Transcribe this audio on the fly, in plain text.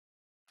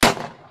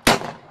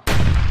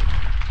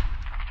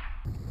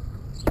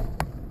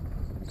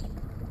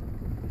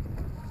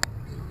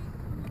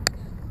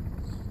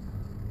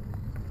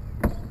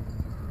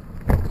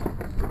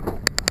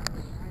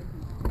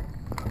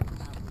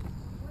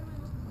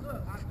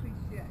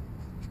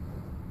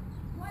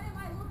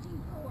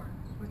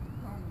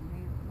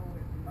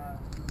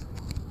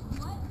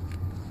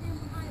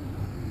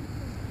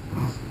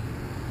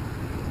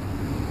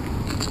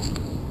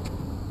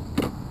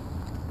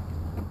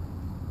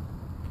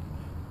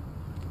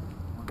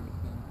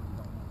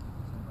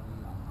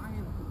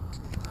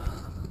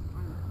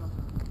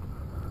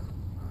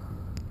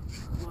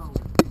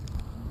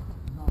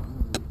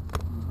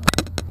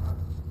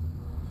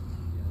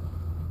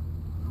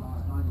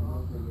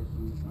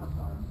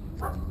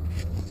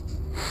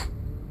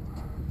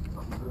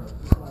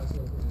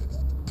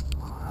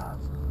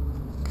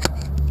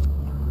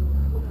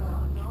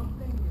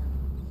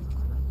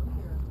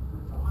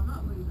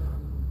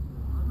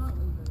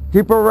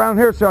Keep her around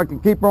here so I can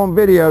keep her on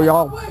video,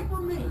 y'all. Away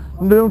from me.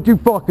 Don't you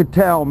fucking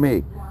tell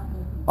me.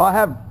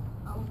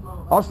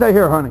 I'll stay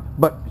here, honey,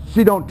 but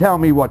she don't tell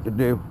me what to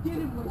do. Get it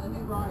what you do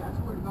right, I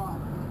swear to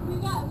God.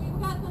 We've got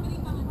somebody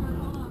coming for her.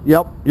 Hold on.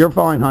 Yep, you're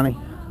fine, honey.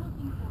 What am I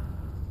looking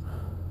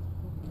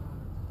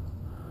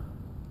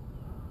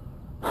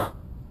for?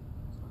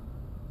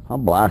 I'll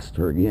blast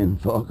her again,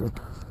 fucker.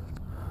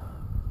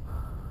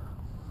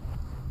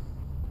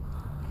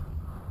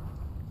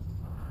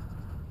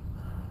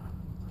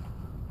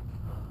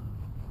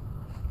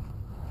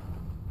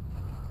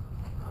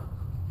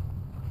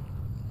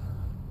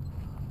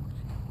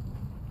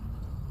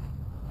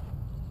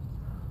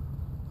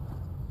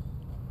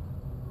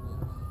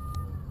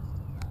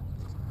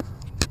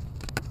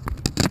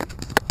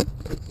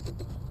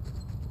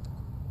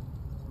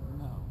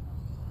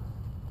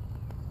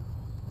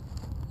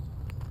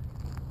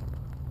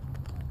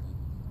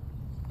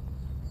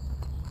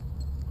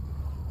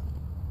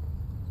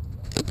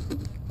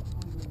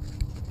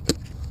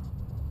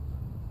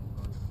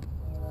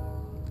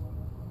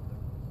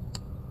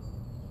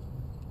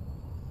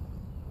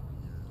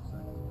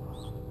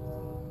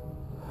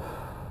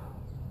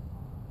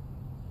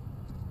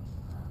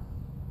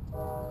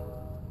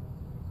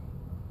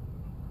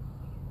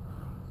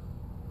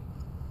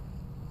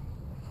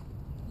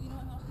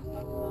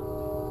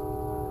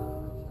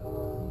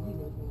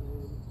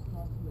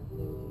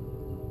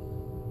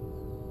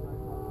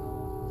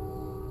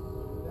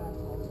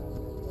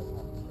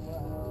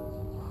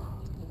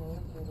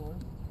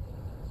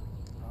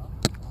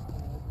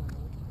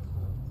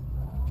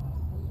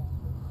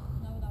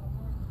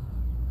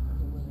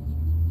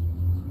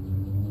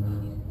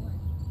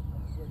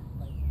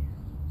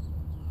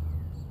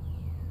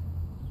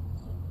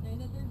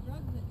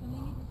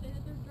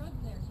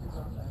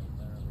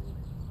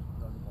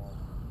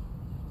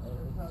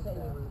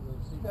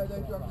 No,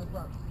 they dropped the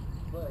front.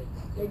 But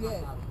they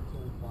did.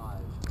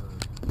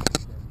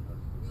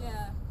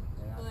 Yeah,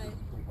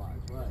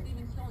 but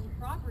even stolen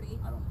property.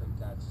 I don't think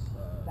that's.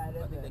 That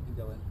is I think it. they can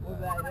go in. Well,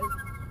 that is.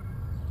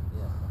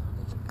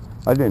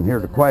 Yeah. I didn't hear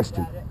the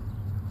question.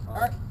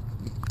 Alright.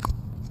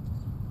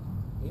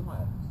 He might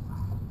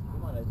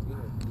have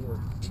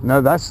either.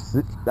 No,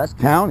 that's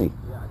county.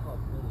 Yeah, I called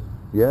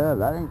Yeah,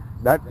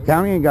 that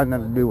county ain't got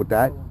nothing to do with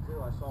that.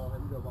 I saw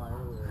him go by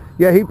earlier.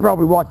 Yeah, he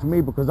probably watching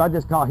me because I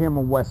just caught him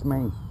on West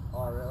Main.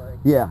 Oh, really?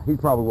 Yeah, he's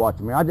probably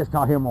watching me. I just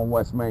caught him on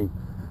West Main.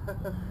 No,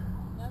 he is coming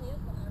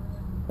over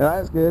here. Yeah,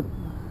 that's good.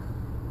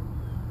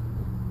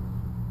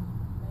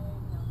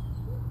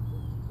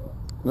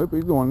 Nope,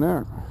 he's going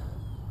there.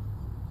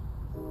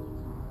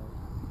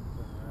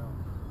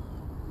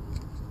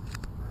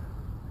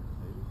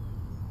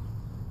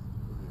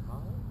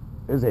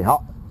 Is he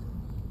hot?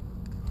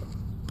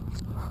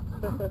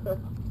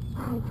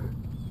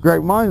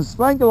 Great minds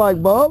think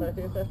alike, bub.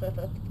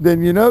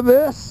 Then you know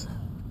this?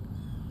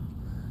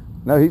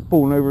 No, he's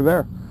pulling over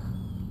there.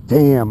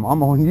 Damn,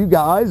 I'm on you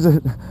guys.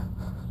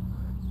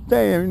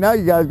 Damn, now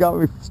you guys got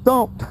me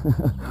stumped.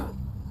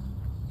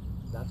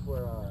 That's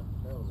where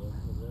Harold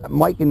lives.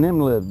 Mike and them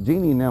live,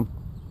 Jeannie and them.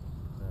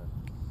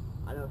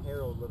 I know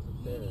Harold lives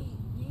up there.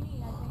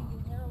 Jeannie, I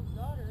think, is Harold's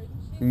daughter,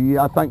 isn't she?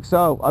 Yeah, I think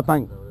so. I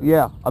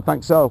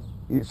think so.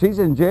 She's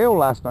in jail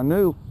last I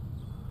knew.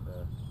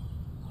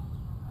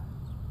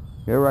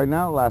 Yeah, right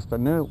now, last I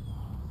knew.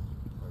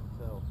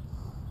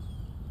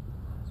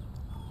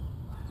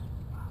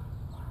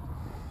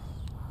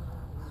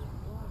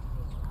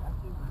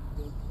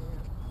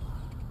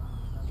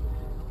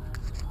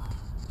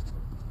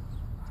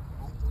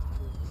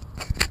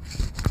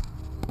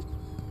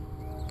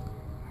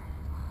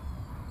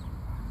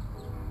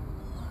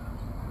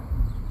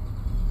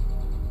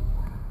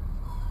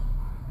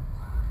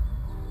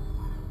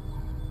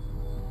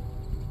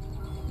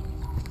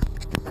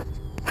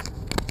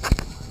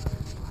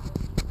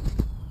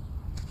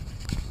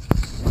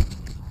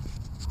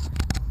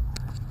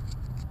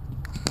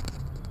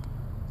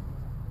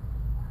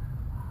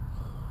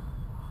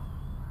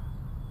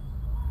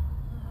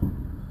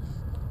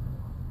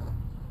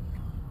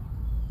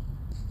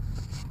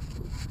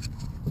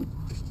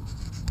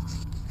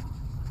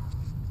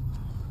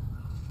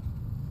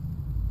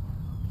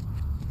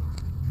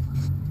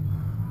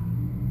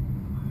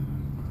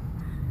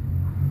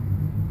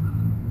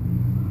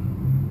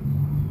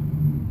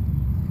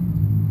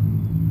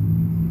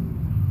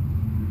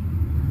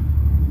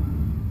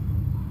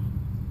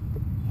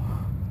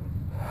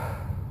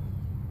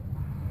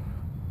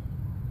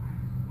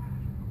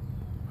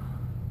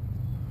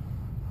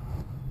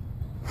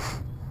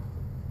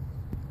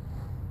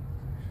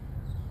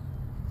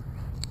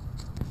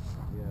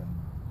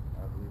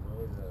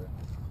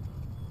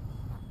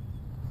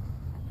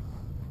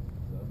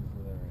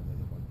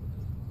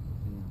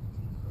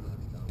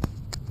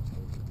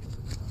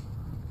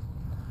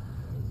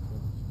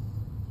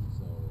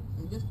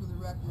 Just for the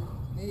record,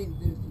 they didn't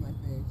do it to my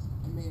face.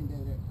 A man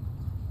did it.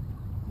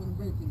 When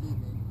Brinson did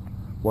me.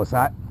 What's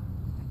that?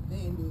 They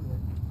didn't do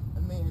it.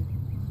 A man.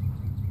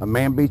 A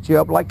man beat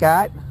you up like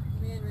that?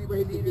 Man,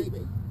 Raped the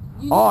baby.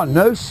 Oh,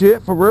 no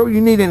shit, for real?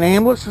 You need an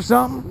ambulance or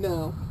something?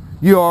 No.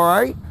 You all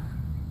right?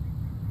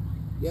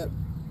 Yep.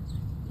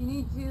 You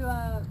need to,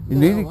 You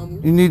No,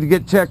 you need to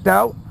get checked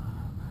out.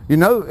 You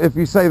know, if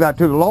you say that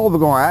to the law, they're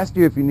going to ask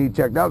you if you need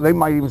checked out. They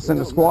might even send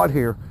a squad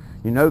here.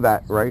 You know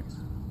that, right?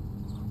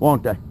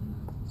 Won't they?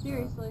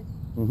 seriously.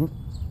 Mm-hmm.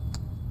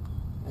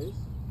 I just,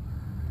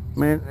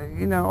 Man,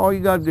 you know, all you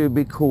got to do is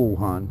be cool,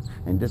 hon,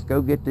 and just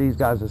go get these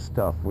guys'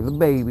 stuff with the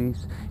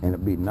babies, and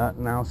it'll be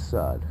nothing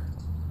outside.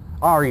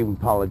 I'll even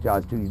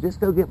apologize to you.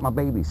 Just go get my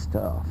baby's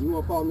stuff. you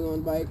want to follow me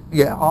on the bike?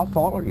 Yeah, I'll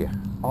follow you.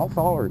 I'll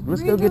follow you.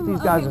 Let's go get these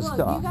guys' look,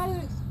 stuff. You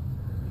gotta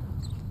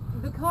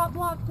the cop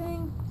block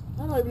thing,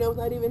 I don't even know what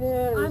that even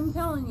is. I'm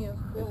telling you.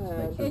 Go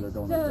ahead. It's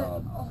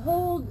to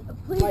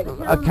hold police Like,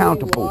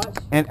 Accountable. watch.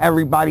 And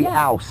everybody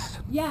Yeah. else.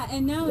 Yeah,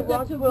 and now The it's up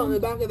watch to put on the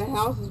back of the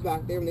houses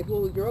back there when they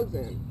pull the drugs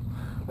in.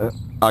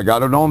 I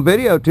got it on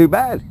video, too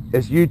bad.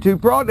 It's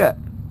YouTube product.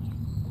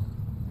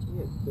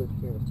 Yeah, put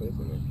camera's place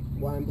in there.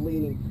 Why I'm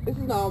bleeding. This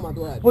is not all my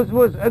blood.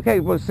 Okay,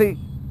 well, see,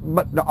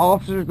 but the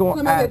officer's going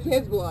Some to of ask. it's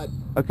his blood.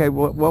 Okay,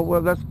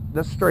 well,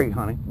 that's straight,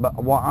 honey.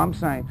 But what I'm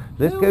saying,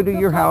 let's Who go to the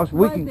your fuck house.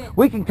 was it?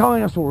 We can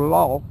cancel the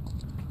law.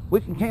 We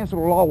can cancel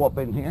the law up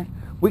in here.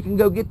 We can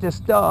go get this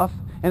stuff,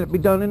 and it'll be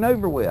done and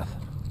over with.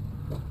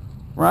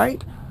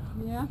 Right?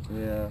 Yeah.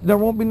 Yeah. There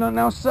won't be nothing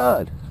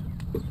outside.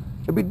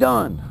 It'll be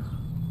done.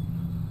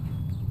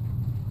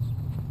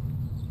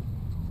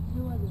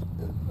 Who was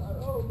it?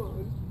 Oh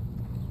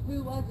my.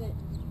 Who was it?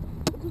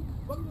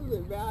 What does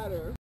it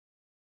matter?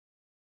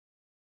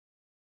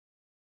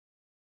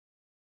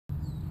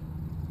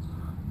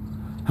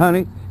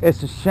 Honey,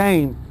 it's a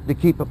shame to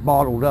keep it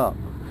bottled up.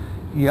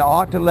 You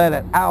ought to let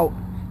it out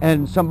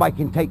and somebody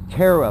can take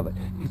care of it.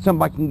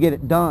 Somebody can get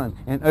it done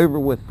and over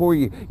with for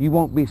you. You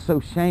won't be so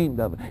ashamed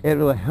of it.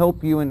 It'll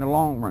help you in the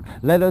long run.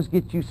 Let us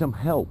get you some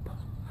help.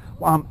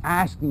 Well, I'm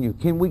asking you,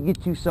 can we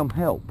get you some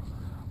help?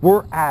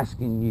 We're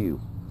asking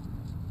you.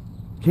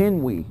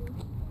 Can we?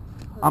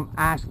 I'm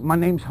asking. My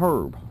name's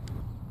Herb.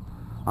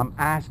 I'm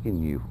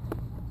asking you.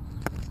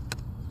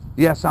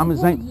 Yes, I'm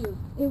his I told name. you,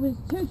 it was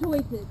two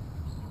choices.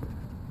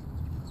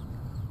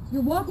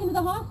 You're walking to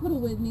the hospital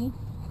with me.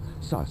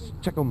 Sus,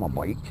 check on my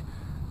bike.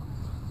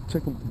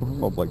 Check on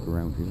my bike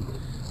around here.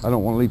 I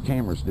don't want to leave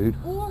cameras, dude.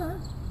 Or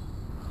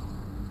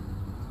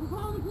we're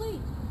calling the police.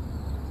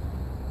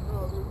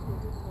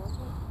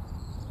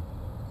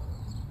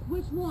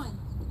 Which one?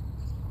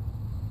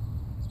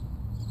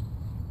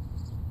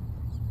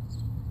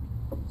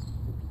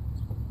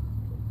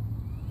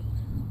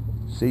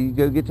 See, you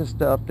go get the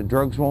stuff. The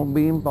drugs won't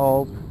be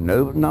involved.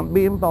 No, not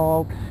be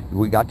involved.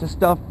 We got the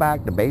stuff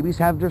back. The babies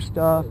have their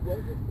stuff,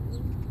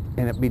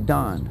 and it be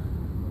done.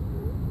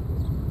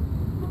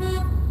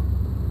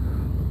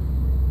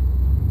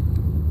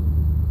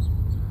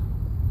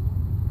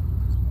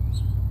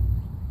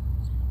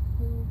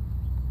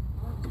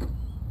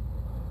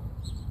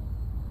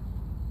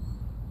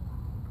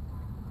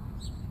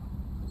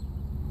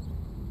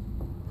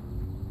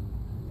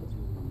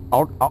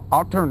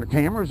 I'll turn the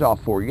cameras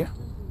off for you.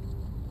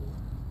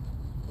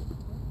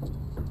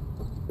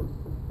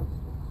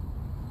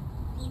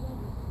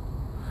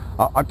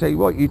 I'll tell you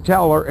what, you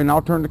tell her and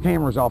I'll turn the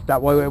cameras off.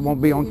 That way it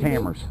won't be on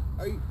cameras.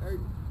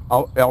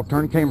 I'll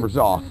turn the cameras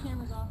off. Turn the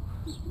cameras off.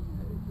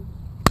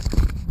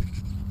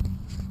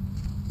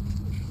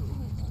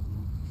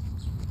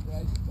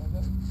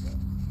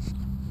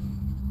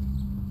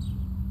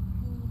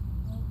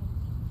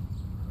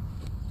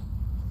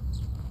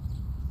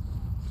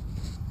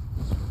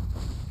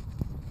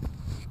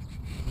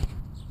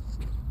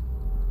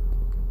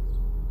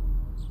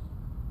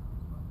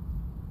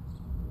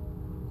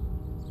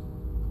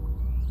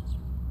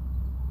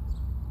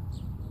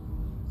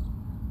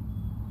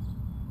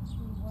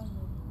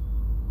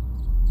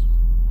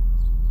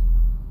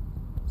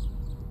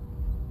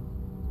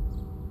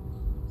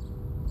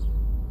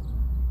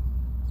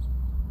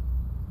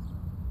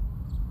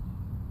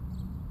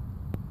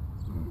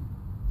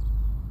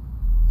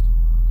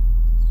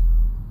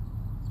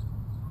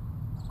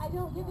 I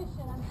don't give a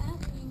shit. I'm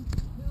asking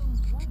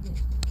who was it?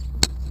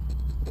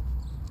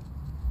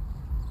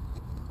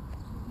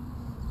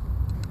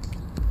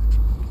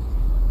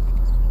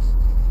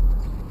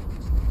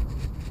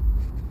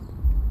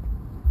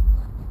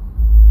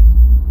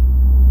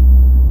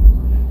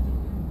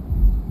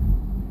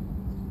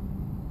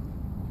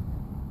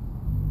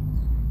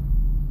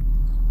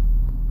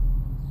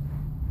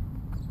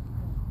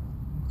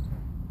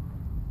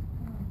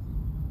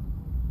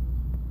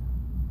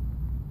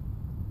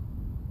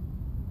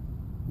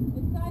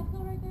 Is Cy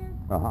still right there?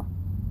 Uh-huh.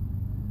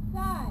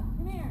 Cy,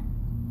 come here.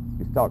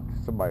 He's talking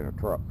to somebody in a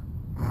truck.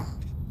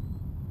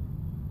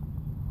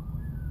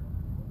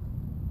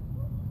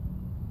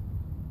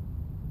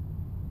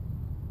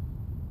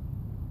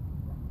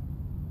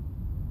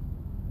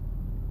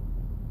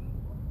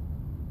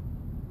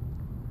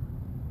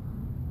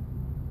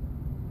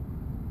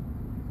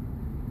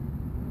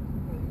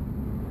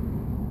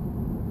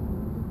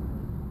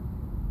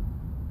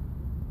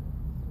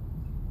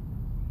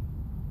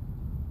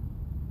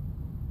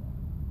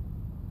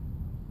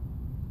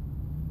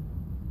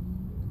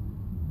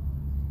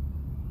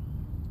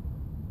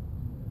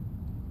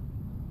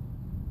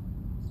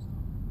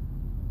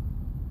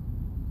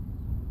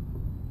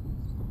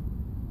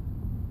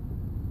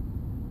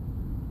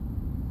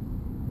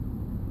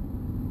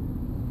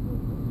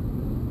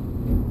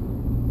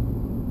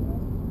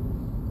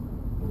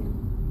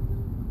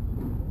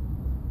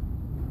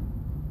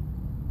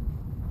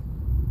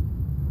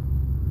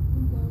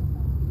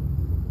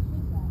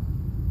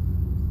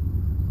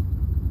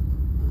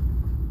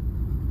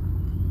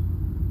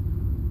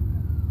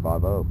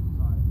 5-0.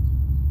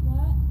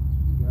 What?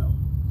 You go.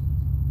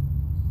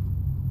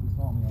 You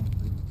saw me on the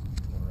street.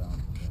 Go around.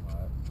 Say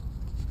hi.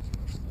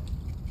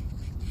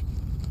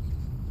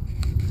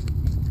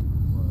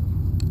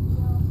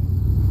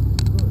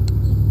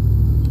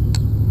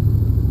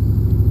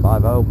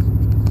 5-0.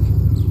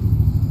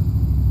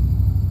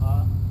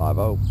 Huh?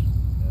 5-0.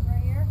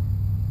 Right here?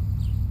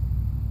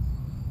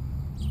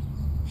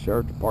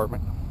 Sheriff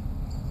Department.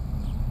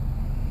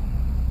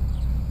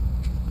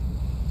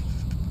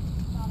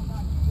 Not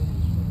about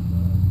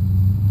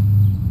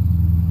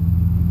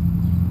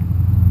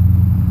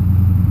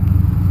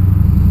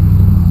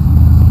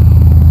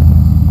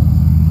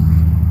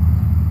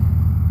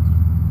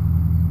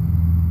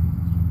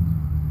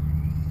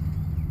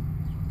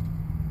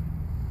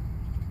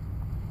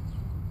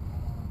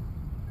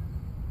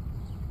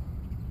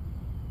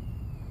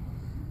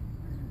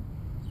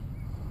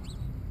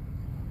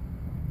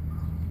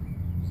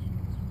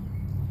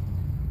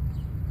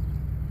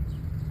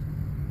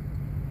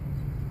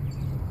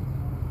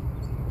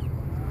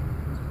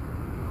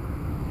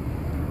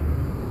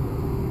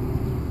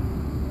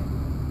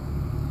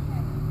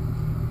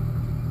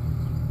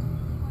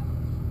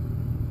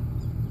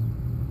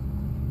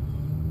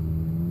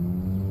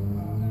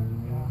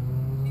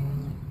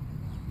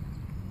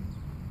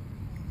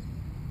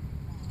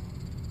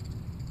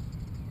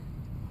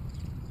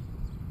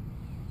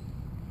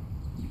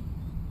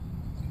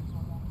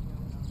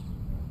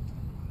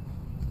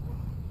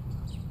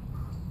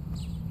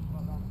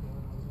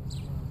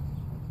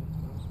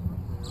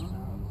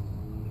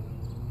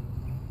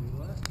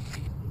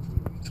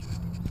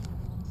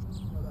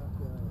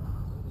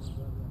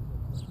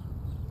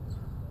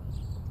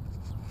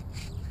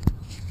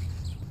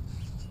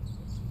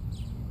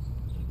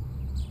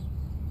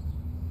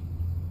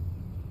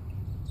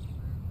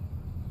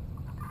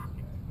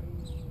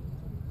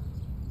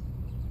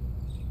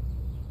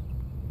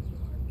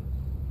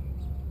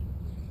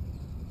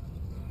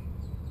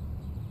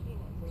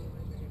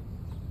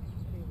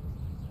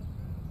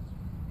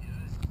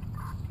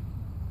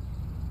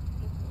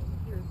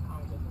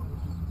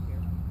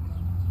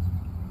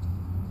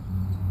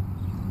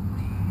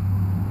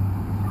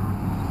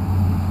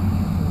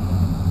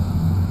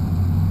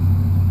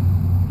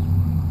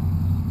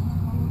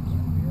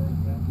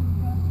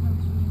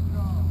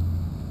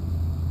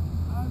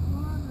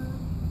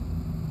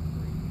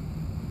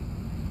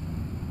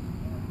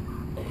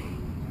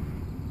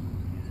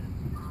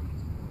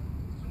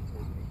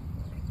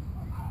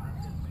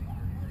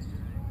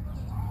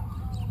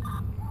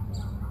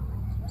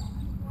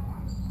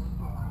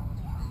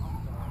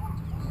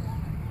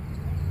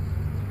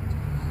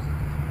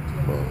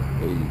Well,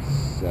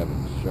 87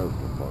 Sheriff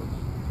Department.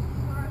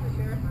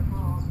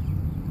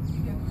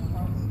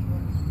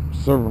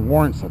 Serving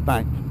warrants, I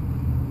think.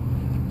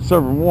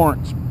 Serving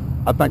warrants.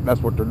 I think that's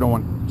what they're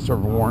doing.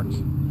 Serving warrants.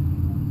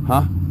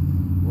 Huh?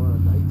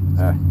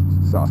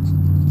 So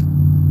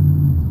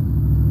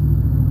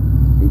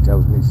he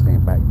tells me to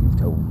stand back. You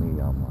told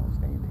me I'm gonna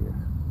stand here.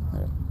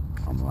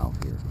 I'm out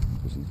here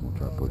because he's gonna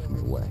try to push me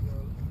away.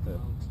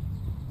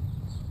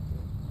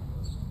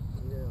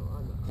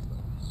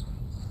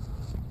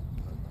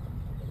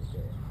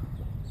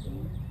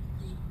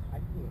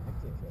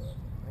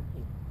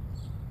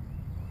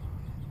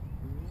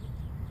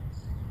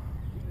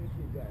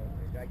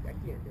 I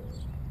can't do it.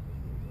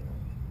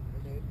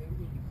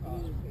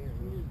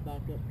 He just back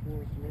up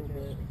towards a little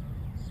bit.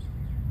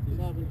 He's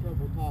having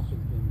trouble talking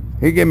to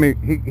me.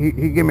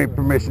 He give me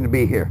permission to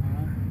be here.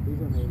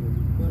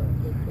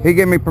 He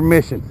gave me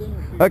permission.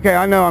 Okay,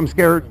 I know I'm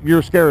scared.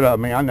 You're scared of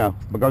me. I know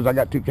because I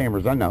got 2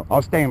 cameras. I know.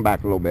 I'll stand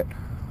back a little bit.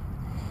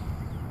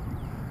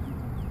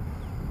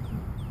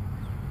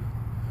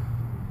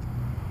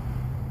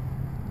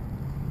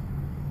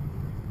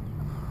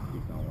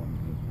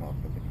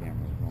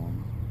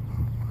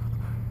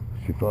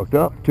 She fucked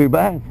up. Too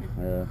bad.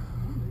 Yeah.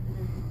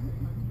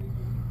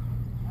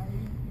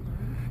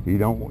 You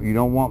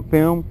don't want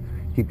film?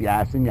 Keep your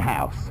ass in your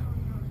house.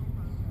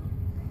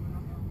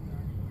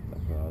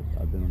 That's right.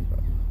 I've been on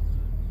drugs.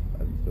 I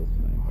haven't stolen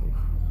from anybody.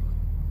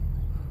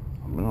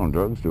 I've been on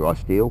drugs. Do I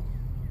steal?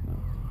 No.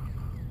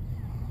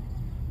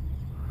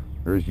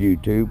 There's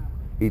YouTube.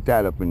 Eat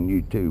that up in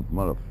YouTube,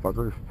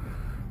 motherfuckers.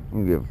 I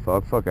don't give a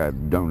fuck. Fuck that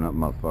donut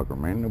motherfucker,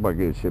 man. Nobody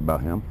gives a shit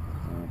about him.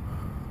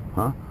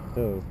 Huh?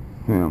 So,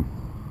 Him.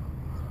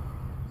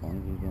 as long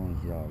as he's doing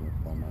his job,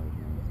 that's all matters.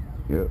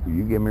 Yeah,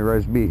 you get me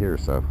ready to be here,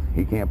 so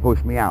he can't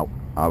push me out.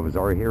 I was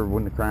already here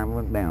when the crime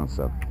went down,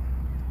 so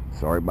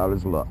sorry about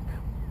his luck.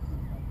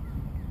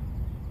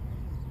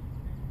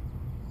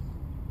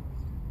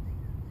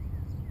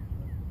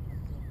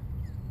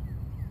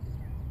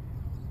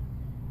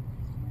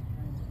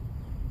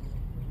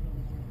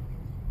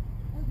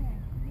 Okay.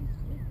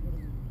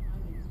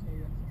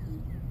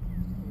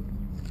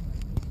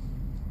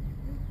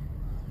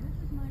 This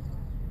is my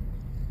problem.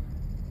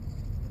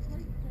 The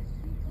place that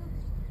she took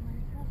my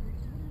stuff is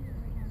literally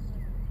right down the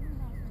road. We're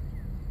not right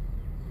there.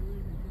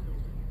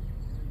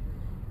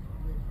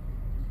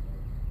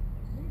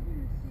 They've been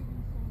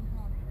receiving stolen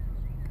property.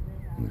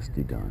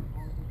 Misty done.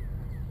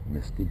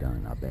 Misty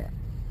Dunn, I bet.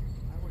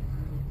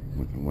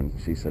 When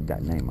she said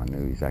that name, I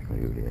knew exactly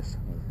who it is.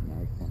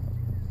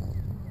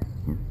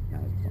 Hmm?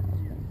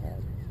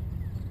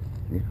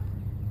 Yeah.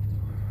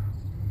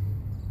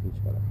 He's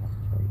got a half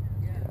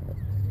chub.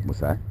 What's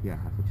that? Yeah,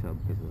 half a chub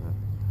because of that.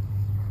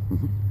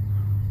 Mhm.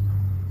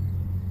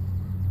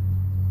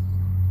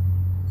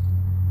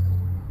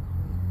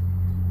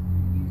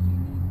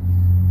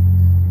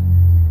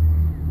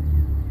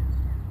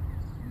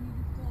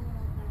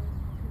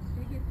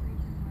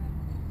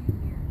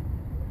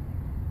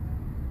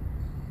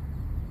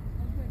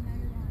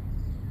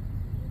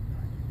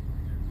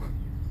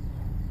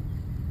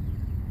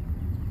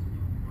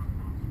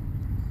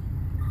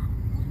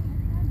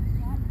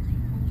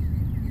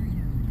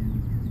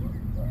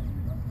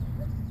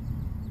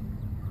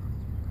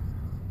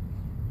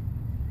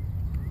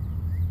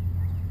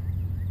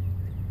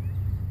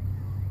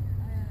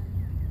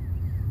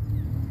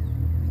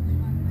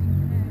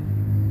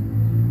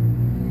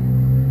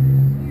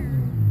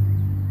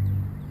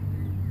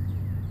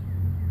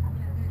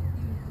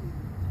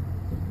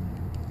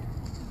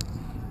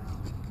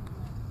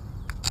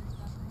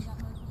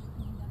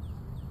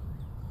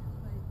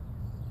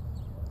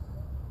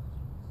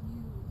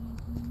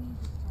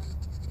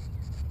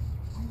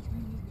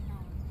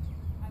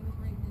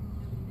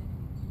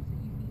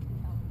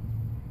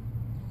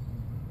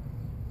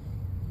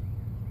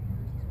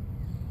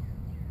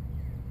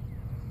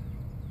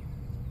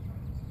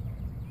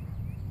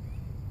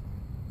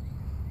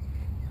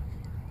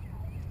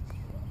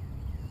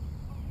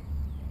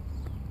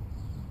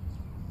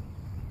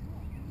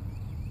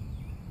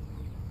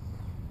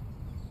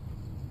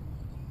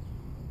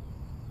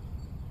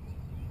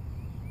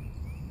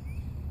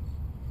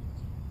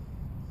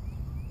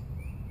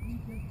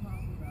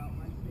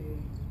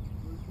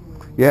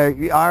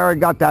 Yeah, I already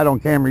got that on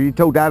camera. You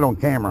told that on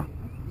camera.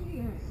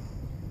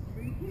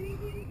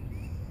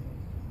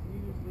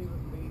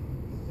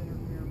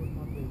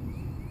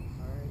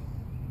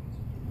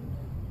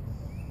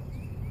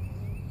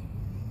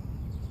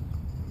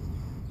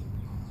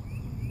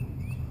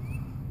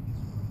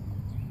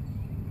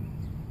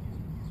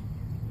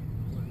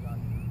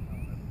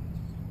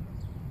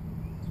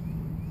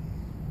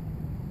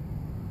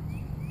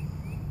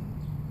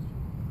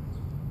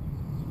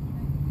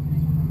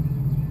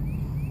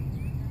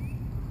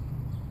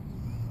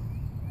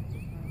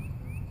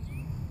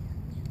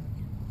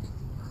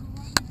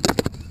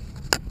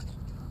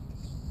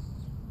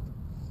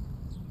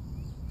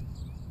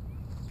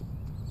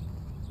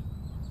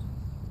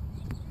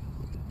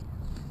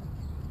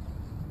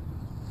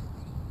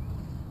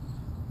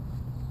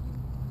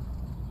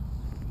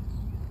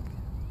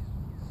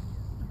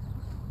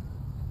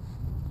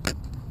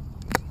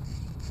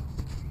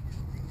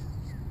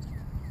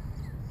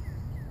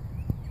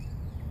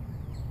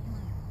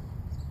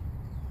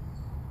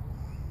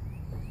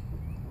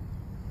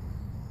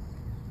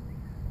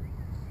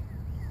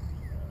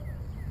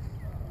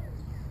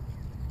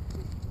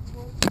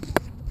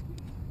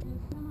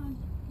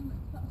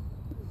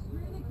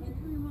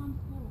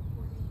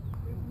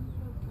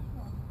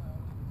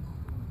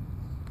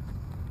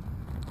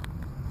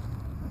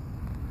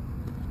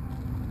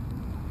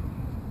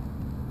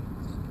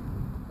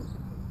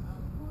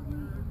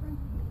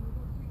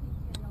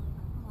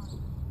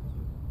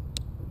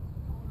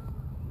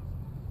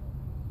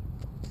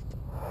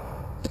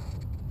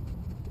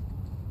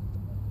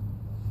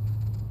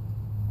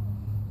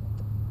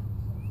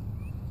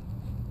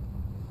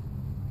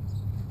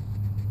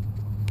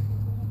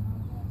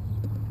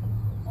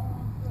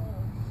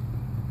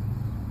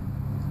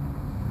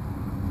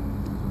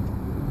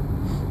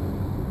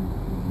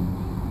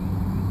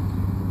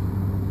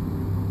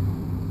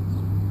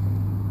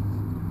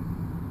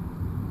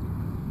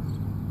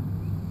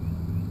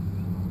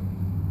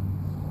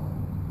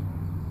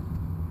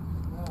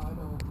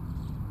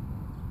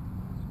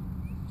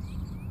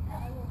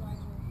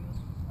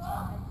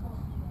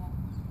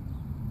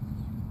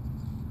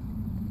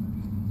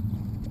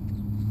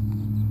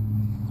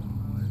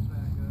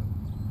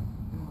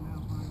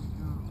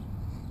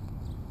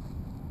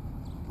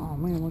 Oh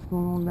man, what's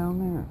going on down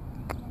there?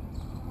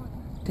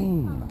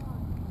 Damn.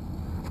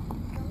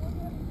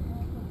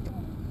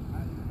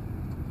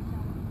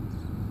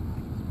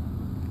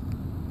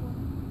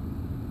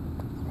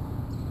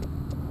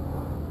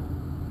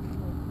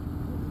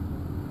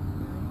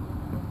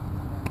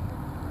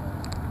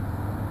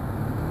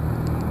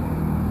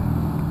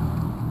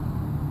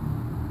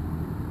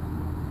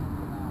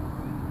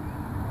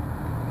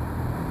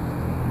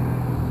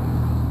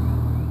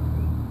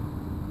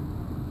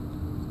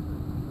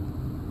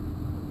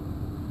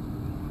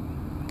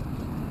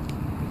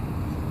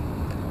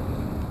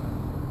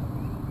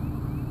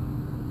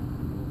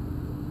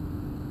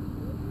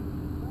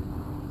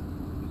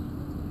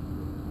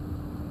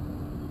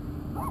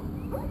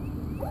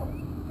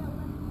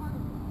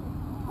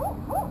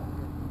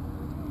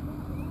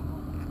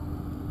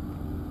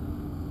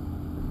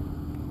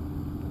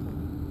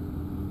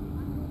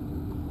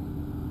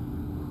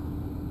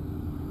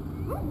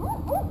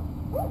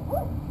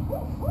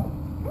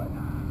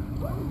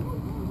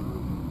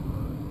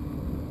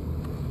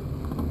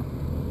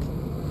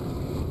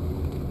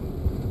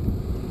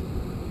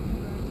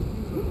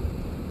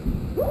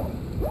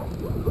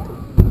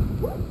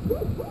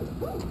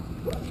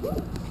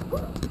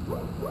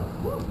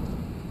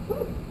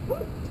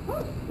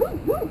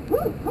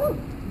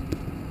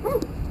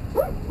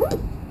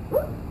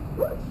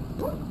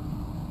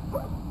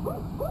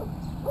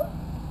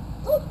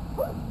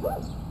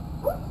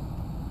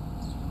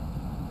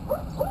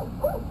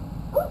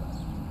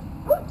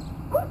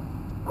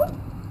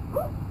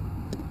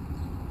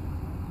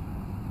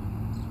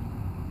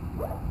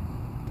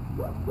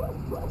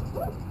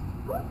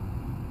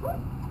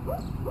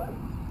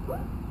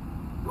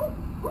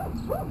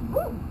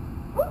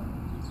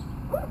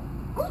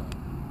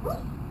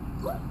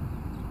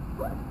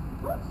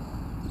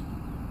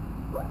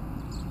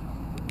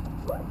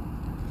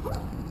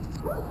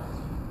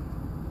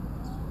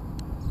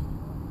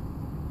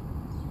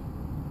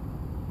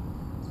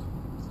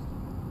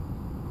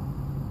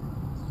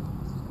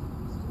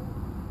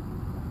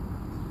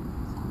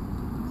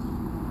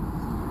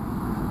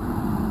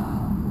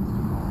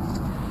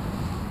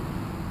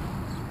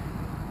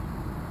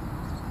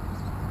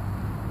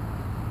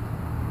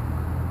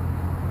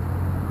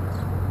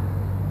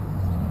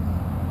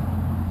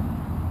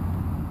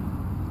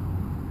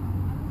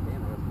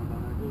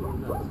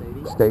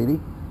 Stady?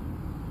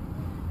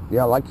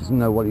 Yeah, I like to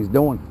know what he's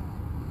doing.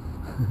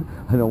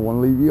 I don't want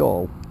to leave you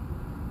all.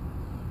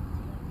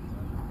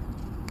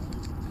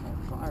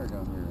 Fire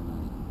down here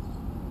tonight.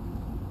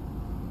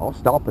 I'll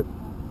stop it.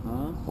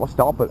 Huh? I'll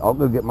stop it. I'll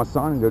go get my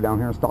son and go down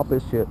here and stop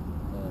this shit.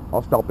 Yeah.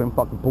 I'll stop him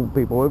fucking pull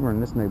people over in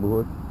this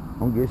neighborhood. I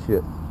don't give a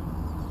shit.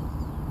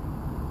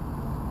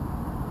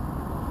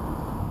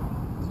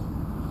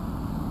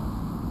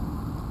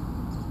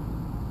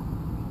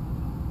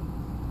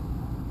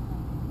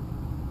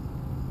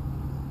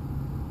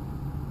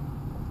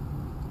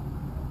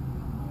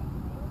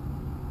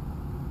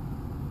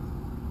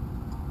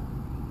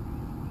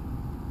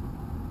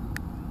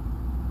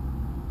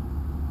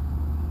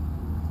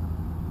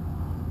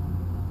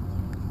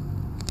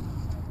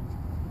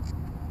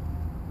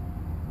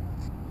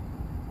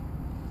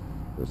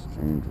 This is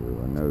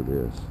Andrew, I know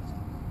this.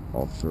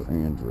 Officer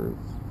Andrew,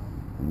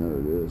 I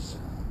know this.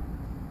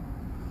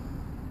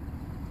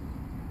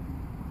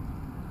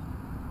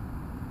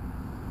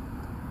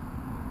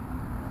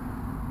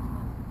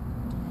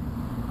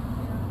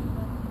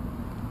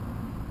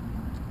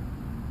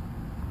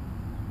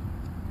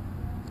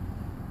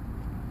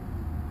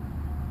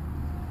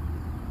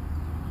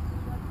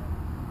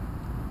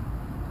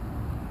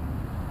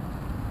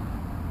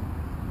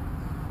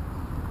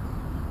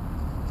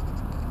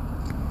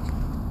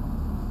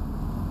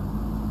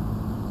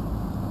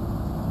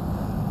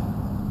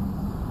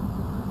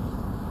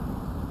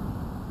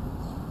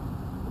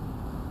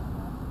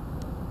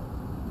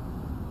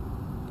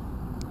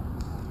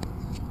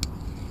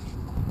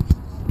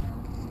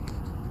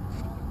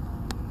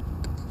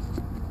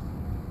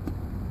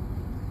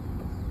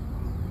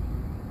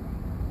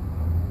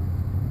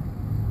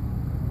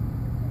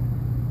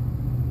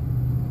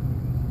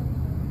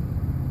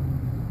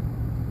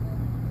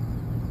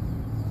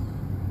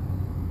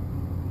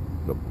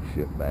 Little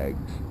shit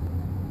bags.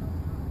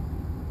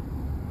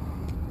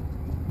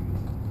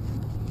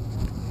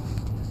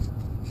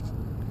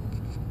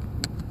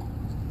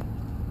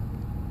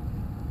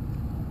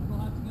 We'll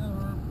have to go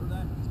her for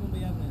that. It's going to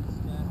be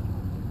evidence, man.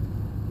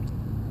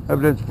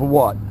 Evidence for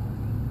what?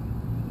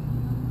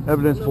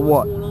 Evidence You know for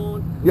what's what? going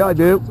on? Yeah, I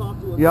do. Talk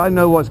to us Yeah, I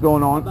know what's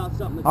going on. about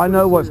something that's I know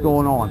pretty what's serious,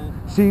 going on.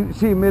 man.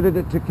 She admitted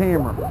it to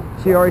camera.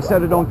 She already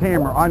said it on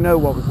camera. I know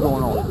what was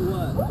going on.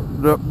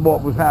 What?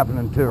 What was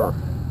happening to her.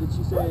 Did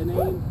she say a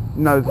name?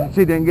 No,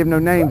 she didn't give no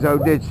names, though,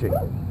 did she?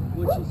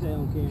 What'd she say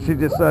on camera? She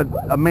just said,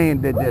 a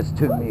man did this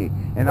to me.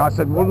 And I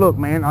said, well, look,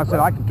 man, I said,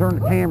 I can turn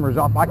the cameras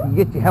off. I can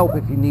get you help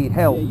if you need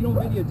help. Yeah, you don't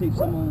videotape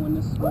someone when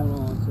this is going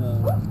on,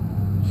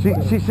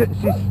 so... She said,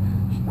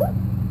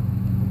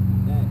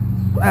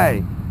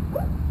 hey.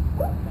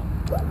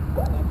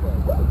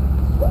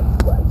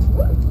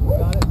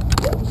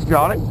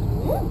 Got it? Got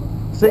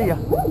it? See ya.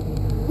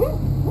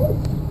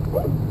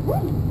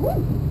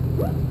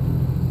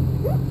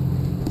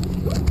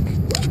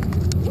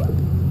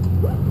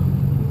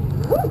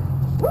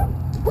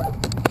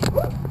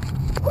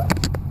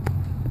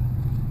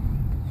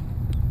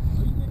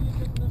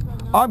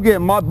 I'm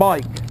getting my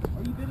bike.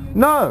 Are you videotaping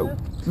No,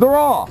 this? they're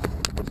off.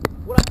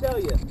 What'd I tell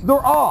you?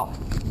 They're off.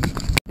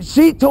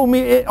 She told me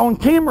it on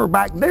camera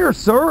back there,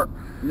 sir.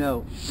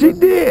 No. She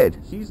did.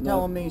 She's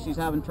telling me she's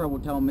having trouble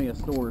telling me a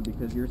story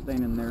because you're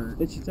standing there.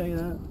 Did she tell you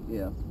that?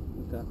 Yeah.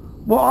 Okay.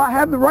 Well, I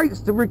have the rights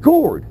to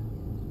record.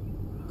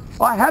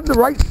 I have the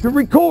rights to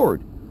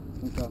record.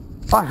 Okay.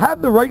 I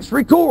have the rights to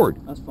record.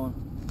 That's fine.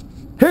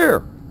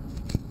 Here.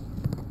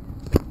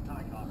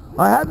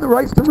 I have the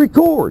rights to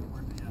record.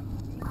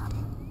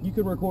 You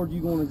could record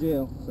you going to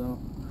jail, so...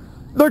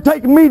 They're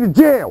taking me to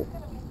jail.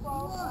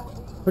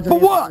 Put For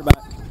hands what? behind your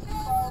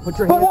back. Put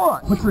your For hands,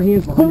 what? Put your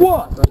hands For behind your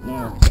what? back right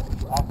now.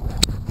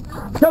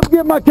 Come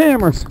get my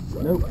cameras.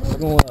 Nope, they're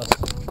going with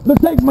us. They're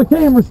taking my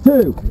cameras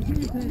too.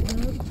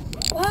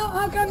 Well,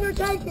 how come you're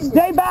taking me?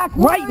 Stay back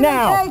right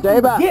now.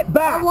 Stay back. Get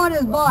back. I want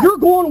his bike. You're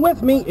going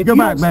with me if Get you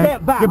back, don't man.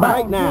 step back, Get back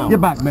right now.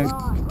 Get back, man.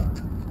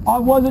 I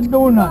wasn't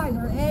doing You guys nothing.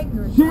 are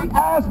ignorant. She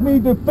asked me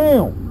to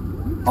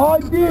film. I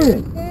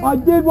did. I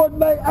did what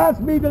they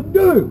asked me to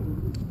do.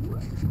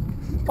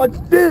 I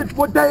did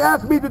what they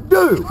asked me to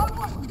do.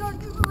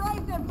 Don't you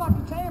erase that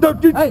fucking camera.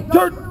 Don't you Hey.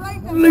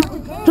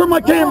 turn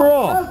my camera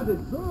off.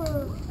 Evidence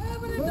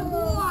of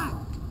what?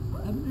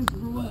 Evidence for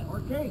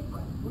what? Okay.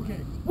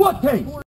 What case?